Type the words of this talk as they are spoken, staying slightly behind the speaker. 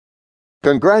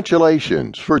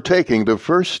Congratulations for taking the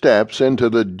first steps into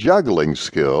the juggling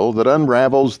skill that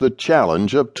unravels the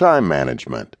challenge of time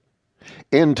management.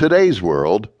 In today's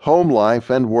world, home life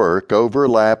and work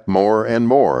overlap more and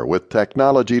more, with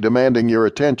technology demanding your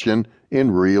attention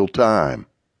in real time.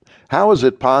 How is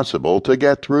it possible to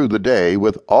get through the day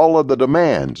with all of the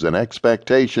demands and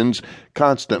expectations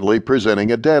constantly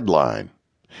presenting a deadline?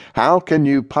 How can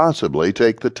you possibly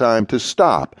take the time to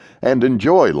stop and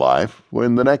enjoy life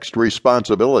when the next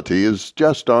responsibility is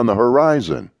just on the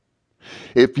horizon?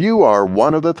 If you are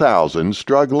one of the thousands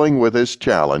struggling with this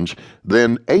challenge,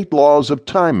 then 8 Laws of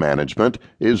Time Management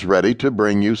is ready to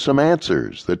bring you some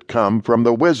answers that come from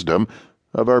the wisdom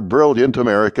of our brilliant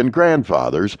American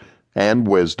grandfathers and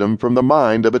wisdom from the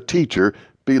mind of a teacher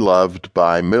beloved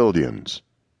by millions.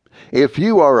 If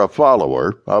you are a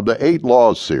follower of the 8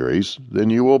 Laws series, then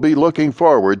you will be looking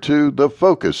forward to the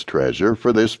focus treasure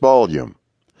for this volume.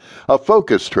 A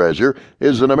focus treasure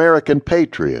is an American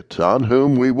patriot on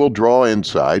whom we will draw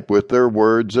insight with their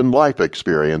words and life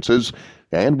experiences,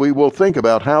 and we will think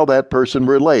about how that person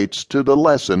relates to the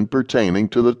lesson pertaining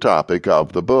to the topic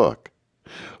of the book.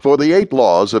 For the 8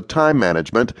 Laws of Time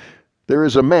Management, there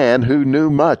is a man who knew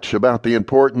much about the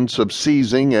importance of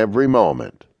seizing every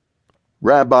moment.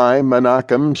 Rabbi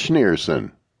Menachem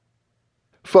Schneerson.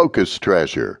 Focus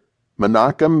Treasure.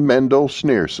 Menachem Mendel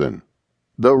Schneerson.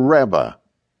 The Rebbe.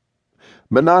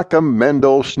 Menachem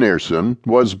Mendel Schneerson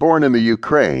was born in the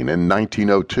Ukraine in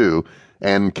 1902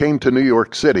 and came to New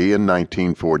York City in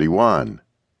 1941.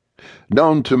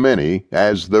 Known to many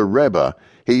as the Rebbe,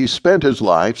 he spent his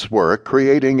life's work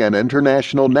creating an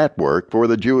international network for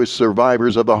the Jewish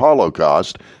survivors of the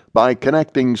Holocaust by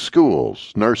connecting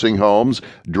schools, nursing homes,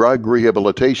 drug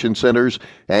rehabilitation centers,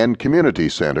 and community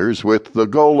centers with the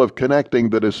goal of connecting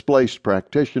the displaced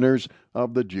practitioners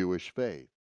of the Jewish faith.